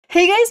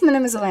Hey guys, my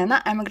name is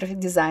Elena, I'm a graphic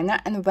designer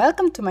and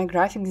welcome to my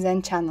graphic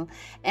design channel.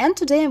 And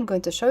today I'm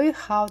going to show you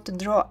how to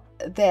draw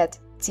that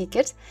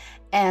ticket,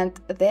 and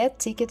that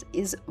ticket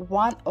is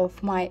one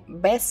of my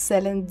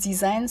best-selling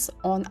designs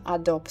on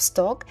Adobe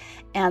Stock,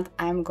 and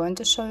I'm going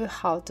to show you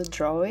how to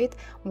draw it,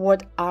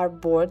 what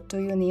artboard do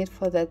you need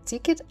for that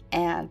ticket,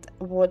 and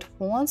what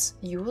fonts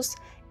use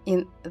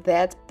in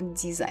that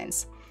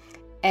designs.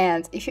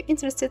 And if you're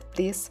interested,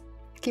 please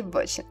keep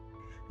watching.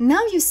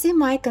 Now you see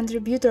my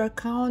contributor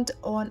account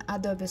on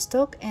Adobe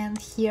Stock, and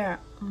here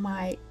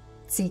my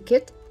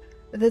ticket.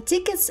 The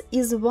tickets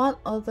is one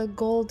of the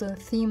golden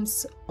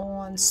themes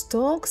on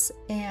stocks,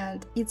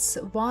 and it's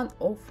one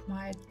of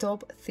my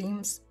top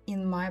themes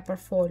in my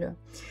portfolio.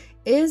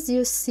 As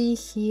you see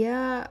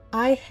here,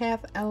 I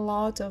have a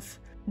lot of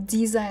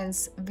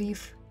designs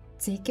with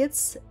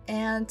tickets,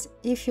 and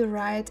if you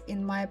write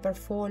in my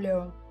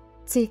portfolio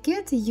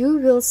ticket, you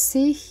will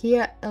see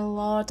here a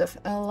lot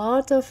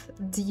of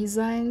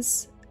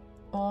designs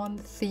on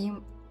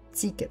theme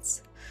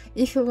tickets.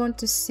 If you want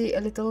to see a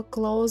little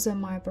closer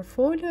my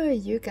portfolio,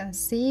 you can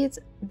see it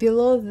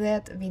below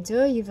that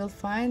video. You will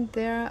find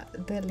there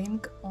the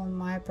link on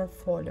my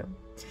portfolio.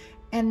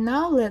 And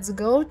now let's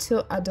go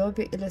to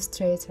Adobe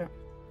Illustrator.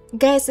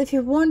 Guys, if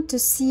you want to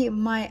see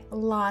my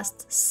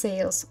last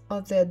sales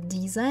of that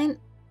design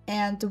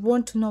and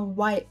want to know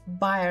why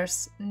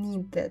buyers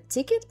need that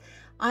ticket,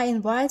 I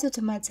invite you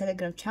to my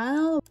Telegram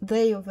channel.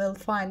 There you will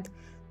find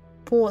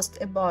post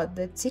about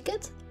the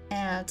ticket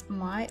and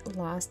my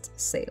last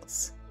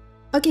sales.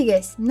 Okay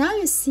guys, now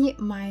you see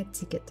my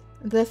ticket.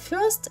 The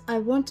first I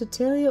want to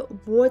tell you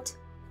what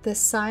the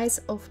size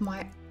of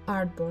my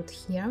artboard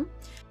here.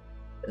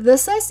 The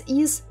size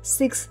is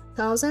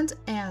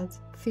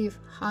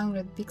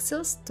 6500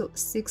 pixels to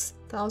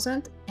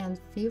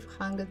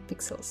 6500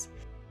 pixels.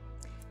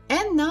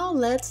 And now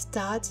let's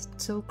start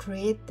to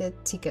create the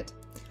ticket.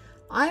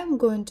 I'm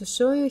going to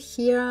show you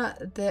here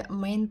the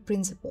main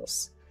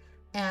principles.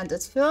 And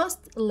at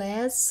first,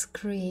 let's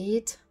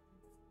create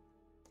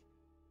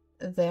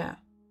the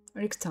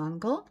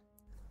rectangle.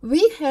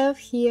 We have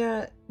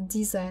here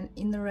design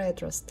in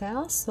retro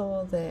style,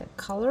 so the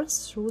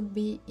colors should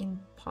be in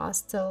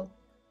pastel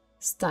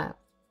style.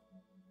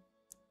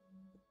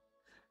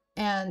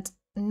 And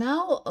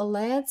now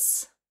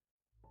let's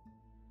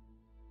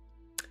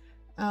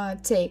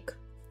take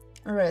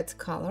red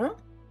color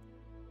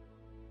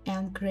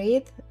and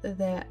create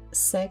the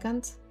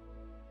second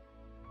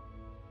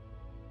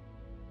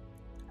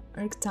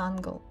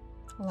rectangle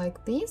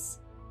like this.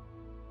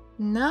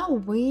 Now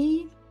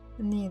we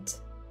need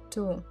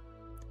to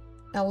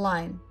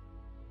align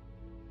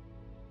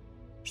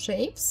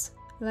shapes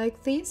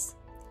like this,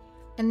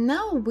 and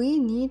now we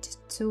need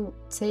to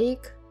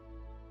take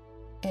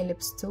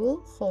ellipse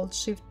tool, hold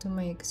shift to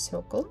make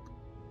circle,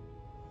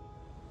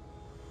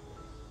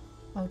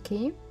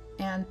 okay,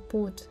 and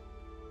put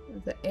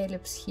the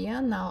ellipse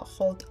here. Now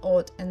hold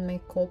Alt and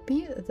make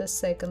copy the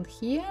second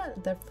here,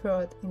 the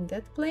third in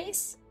that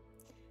place,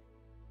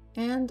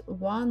 and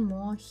one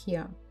more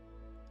here.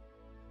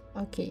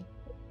 Okay,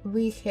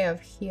 we have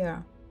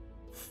here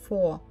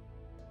 4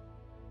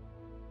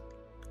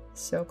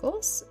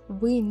 circles.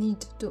 We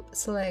need to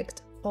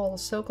select all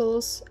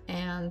circles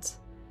and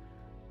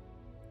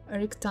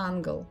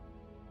rectangle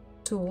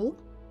tool,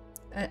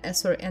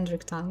 and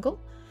rectangle,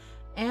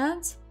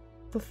 and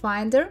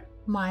Pathfinder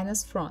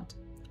minus front.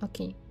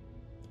 Okay,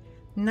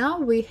 now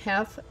we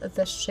have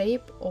the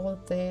shape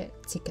of the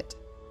ticket.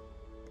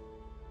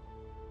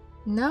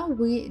 Now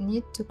we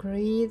need to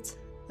create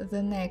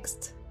the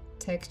next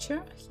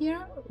texture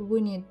here. We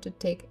need to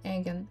take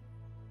again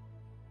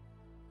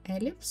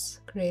ellipse,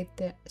 create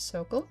the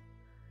circle.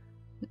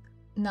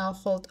 Now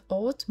hold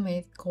Alt,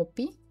 make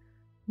copy.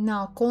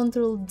 Now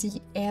Ctrl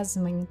D as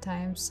many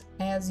times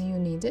as you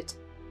need it.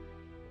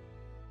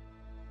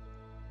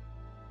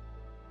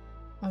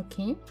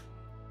 Okay.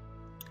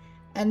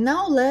 And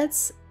now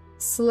let's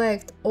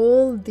select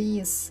all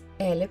these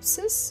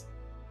ellipses,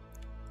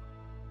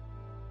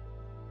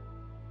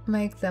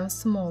 make them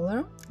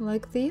smaller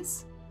like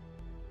this.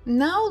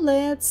 Now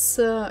let's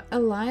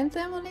align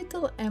them a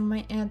little and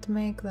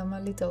make them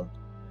a little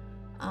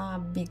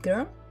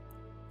bigger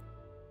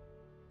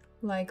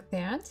like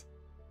that.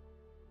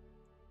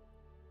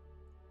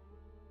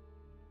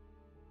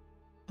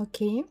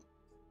 Okay,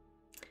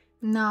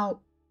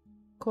 now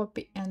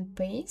copy and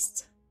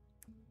paste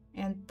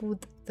and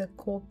put the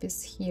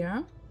copies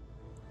here.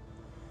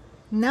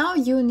 Now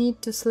you need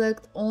to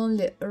select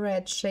only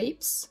red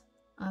shapes,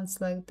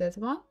 unselect that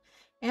one,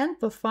 and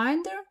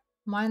Pathfinder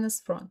minus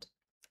front.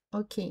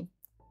 Okay,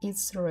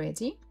 it's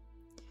ready.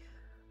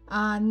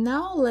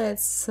 Now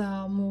let's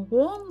move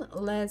on.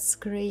 Let's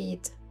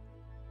create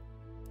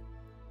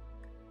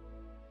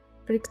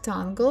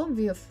rectangle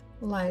with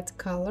light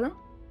color,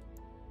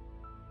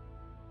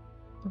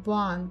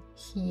 one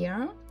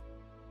here,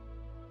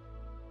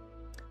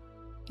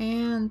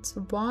 and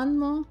one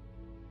more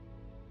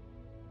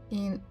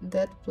in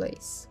that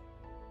place.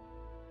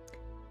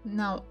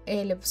 Now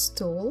ellipse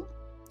tool,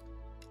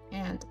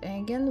 and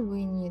again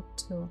we need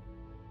to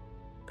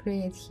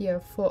create here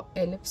 4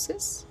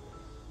 ellipses.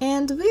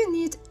 And we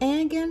need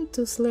again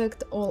to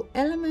select all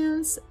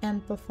elements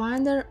and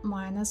Pathfinder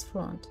minus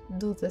font.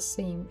 Do the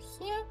same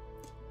here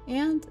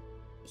and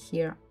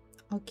here.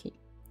 Okay,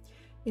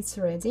 it's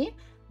ready.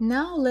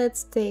 Now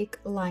let's take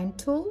line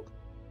tool,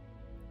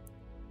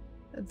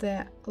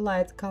 the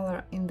light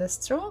color in the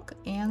stroke,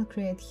 and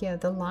create here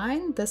the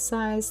line. The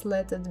size,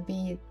 let it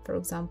be, for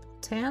example,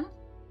 10.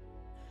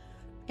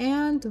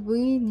 And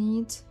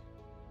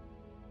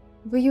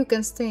you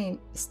can stay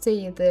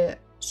the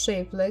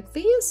shape like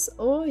this,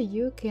 or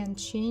you can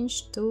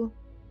change to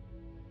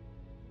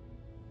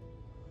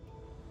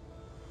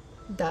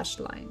dash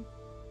line.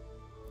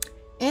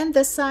 And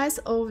the size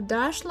of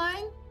dash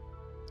line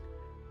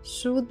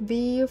should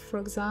be, for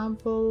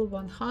example,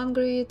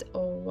 100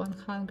 or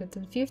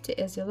 150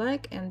 as you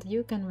like, and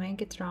you can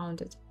make it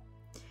rounded.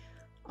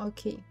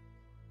 Okay,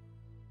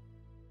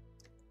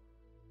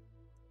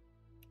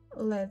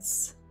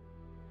 let's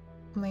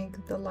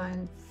make the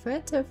line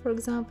fatter, for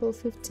example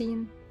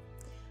 15.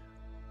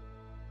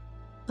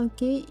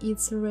 Okay,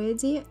 it's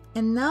ready,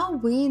 and now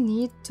we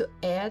need to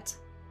add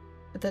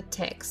the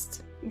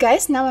text.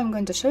 Guys, now I'm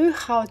going to show you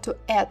how to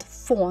add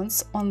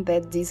fonts on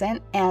that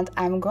design, and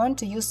I'm going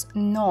to use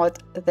not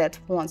that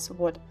fonts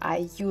what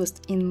I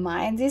used in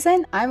my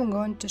design. I'm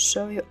going to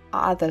show you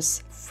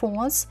others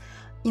fonts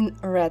in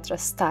retro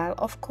style,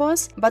 of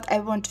course, but I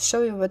want to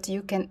show you what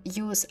you can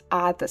use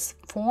others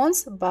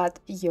fonts, but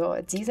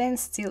your design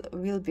still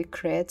will be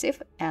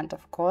creative and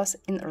of course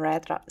in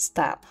retro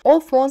style. All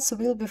fonts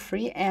will be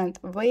free and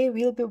they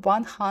will be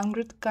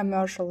 100%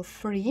 commercial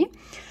free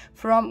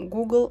from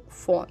Google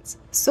Fonts,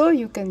 so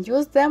you can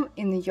use them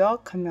in your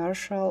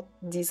commercial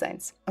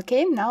designs.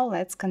 Okay, now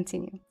let's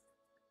continue.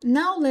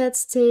 Now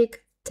let's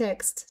take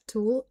text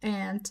tool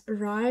and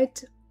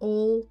write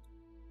all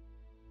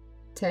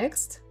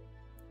text,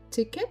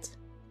 ticket,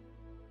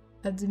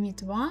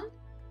 admit 1,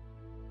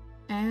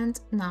 and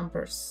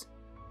numbers.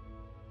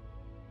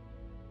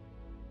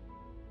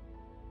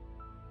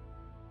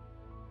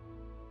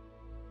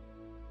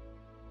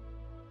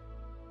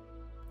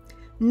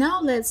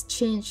 Now let's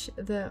change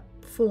the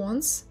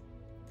fonts.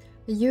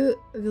 You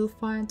will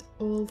find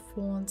all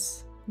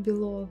fonts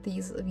below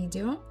this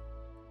video.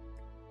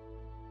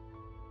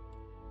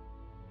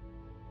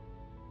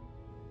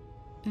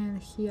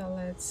 And here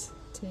let's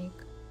take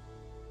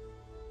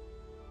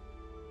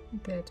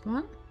that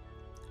one.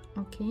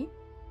 Okay,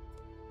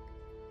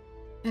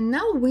 and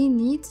now we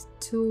need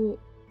to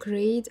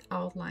create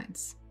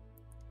outlines.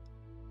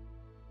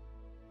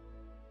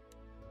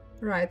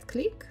 Right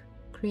click,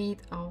 create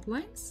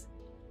outlines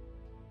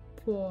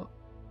for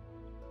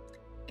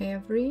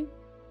every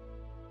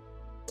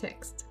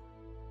text.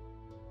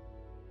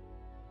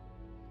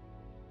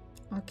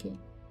 Okay,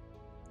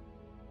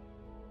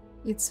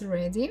 it's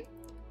ready.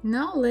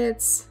 Now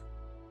let's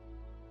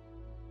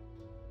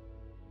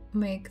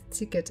make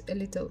ticket a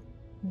little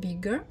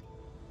bigger,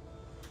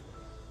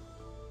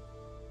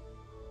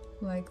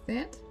 like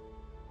that.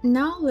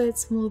 Now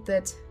let's move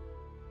that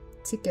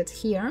ticket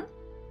here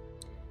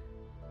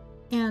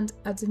and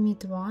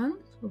admit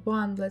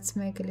 1, let's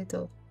make a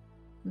little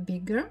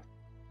bigger.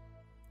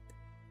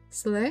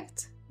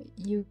 Select,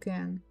 you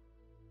can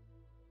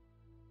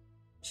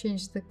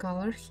change the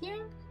color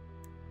here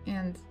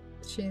and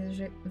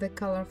change the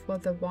color for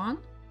the 1.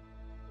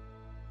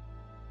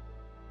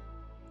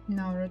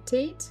 Now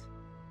rotate,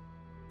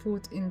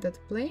 put in that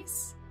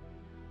place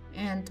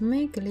and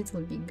make a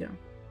little bigger.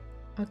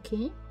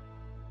 Okay,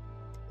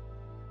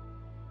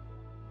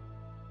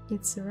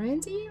 it's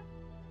ready.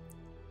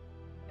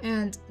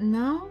 And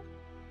now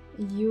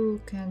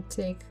you can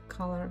take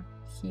color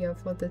here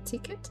for the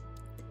ticket,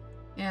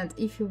 and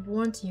if you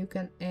want you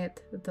can add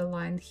the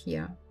line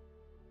here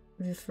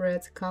with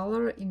red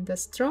color in the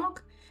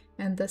stroke,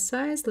 and the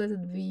size, let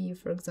it be,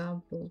 for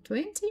example,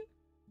 20,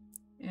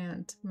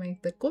 and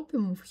make the copy,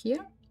 move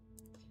here,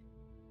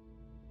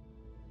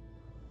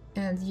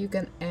 and you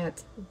can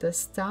add the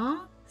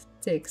star,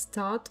 take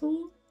star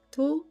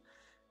tool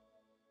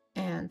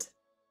and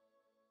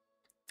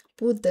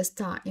put the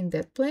star in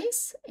that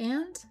place,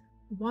 and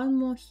one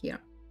more here,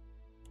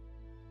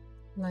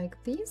 like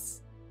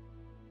this.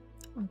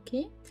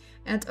 Okay,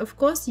 and of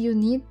course you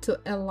need to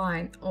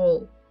align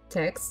all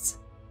texts.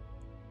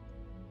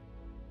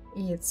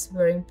 It's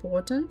very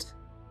important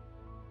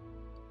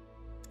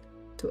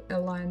to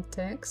align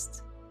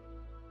text.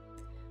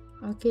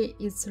 Okay,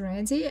 it's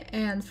ready,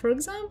 and for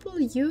example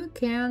you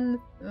can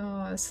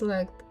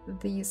select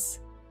these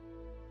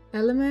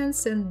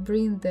elements and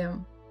bring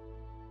them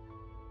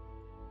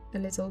a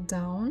little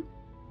down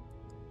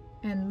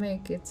and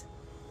make it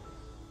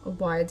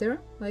wider,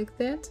 like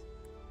that.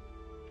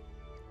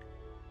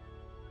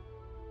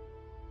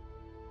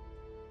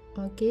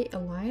 Okay,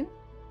 align.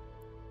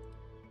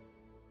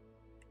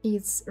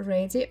 It's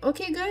ready.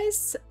 Okay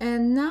guys,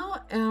 and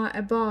now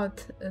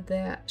about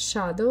the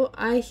shadow.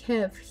 I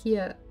have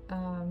here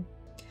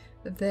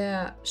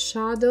the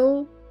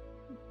shadow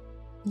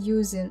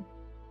using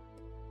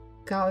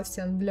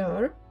Gaussian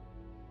blur.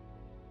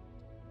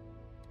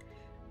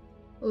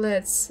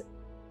 Let's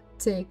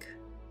take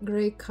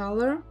gray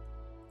color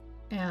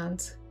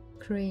and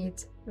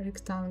create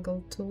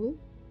rectangle tool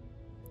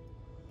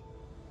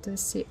to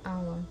see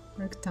our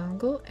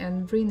rectangle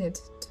and bring it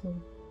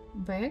to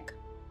back.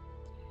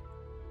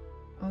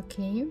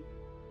 Okay,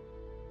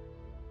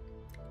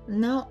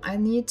 now I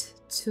need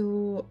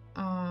to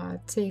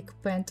take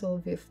pen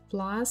tool with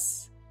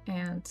plus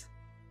and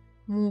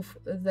move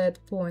that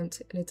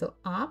point a little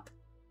up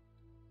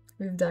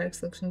with direct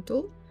selection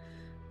tool.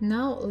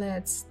 Now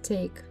let's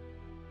take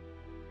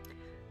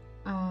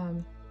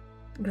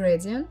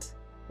gradient.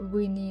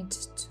 We need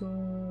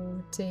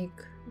to take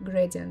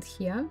gradient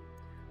here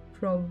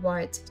from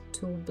white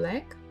to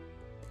black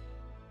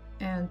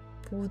and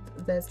put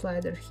that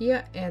slider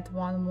here, add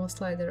one more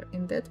slider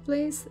in that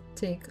place,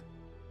 take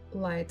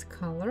light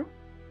color,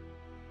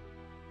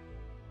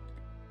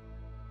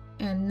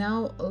 and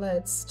now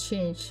let's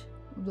change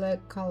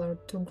black color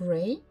to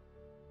gray.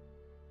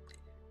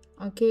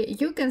 Okay,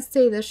 you can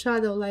stay the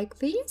shadow like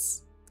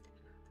this,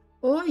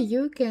 or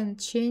you can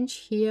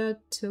change here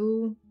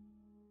to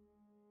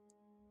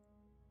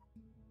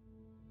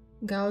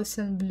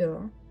Gaussian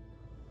blur,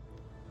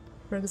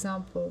 for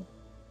example,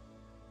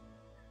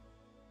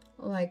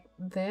 like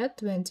that,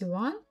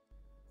 21.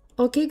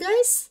 Okay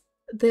guys,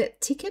 the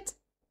ticket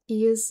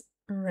is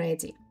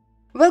ready.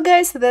 Well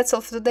guys, that's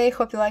all for today.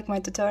 Hope you like my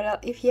tutorial.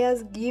 If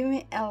yes, give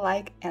me a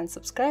like and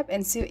subscribe,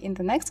 and see you in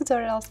the next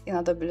tutorials in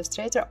Adobe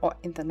Illustrator or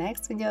in the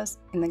next videos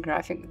in the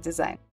graphic design.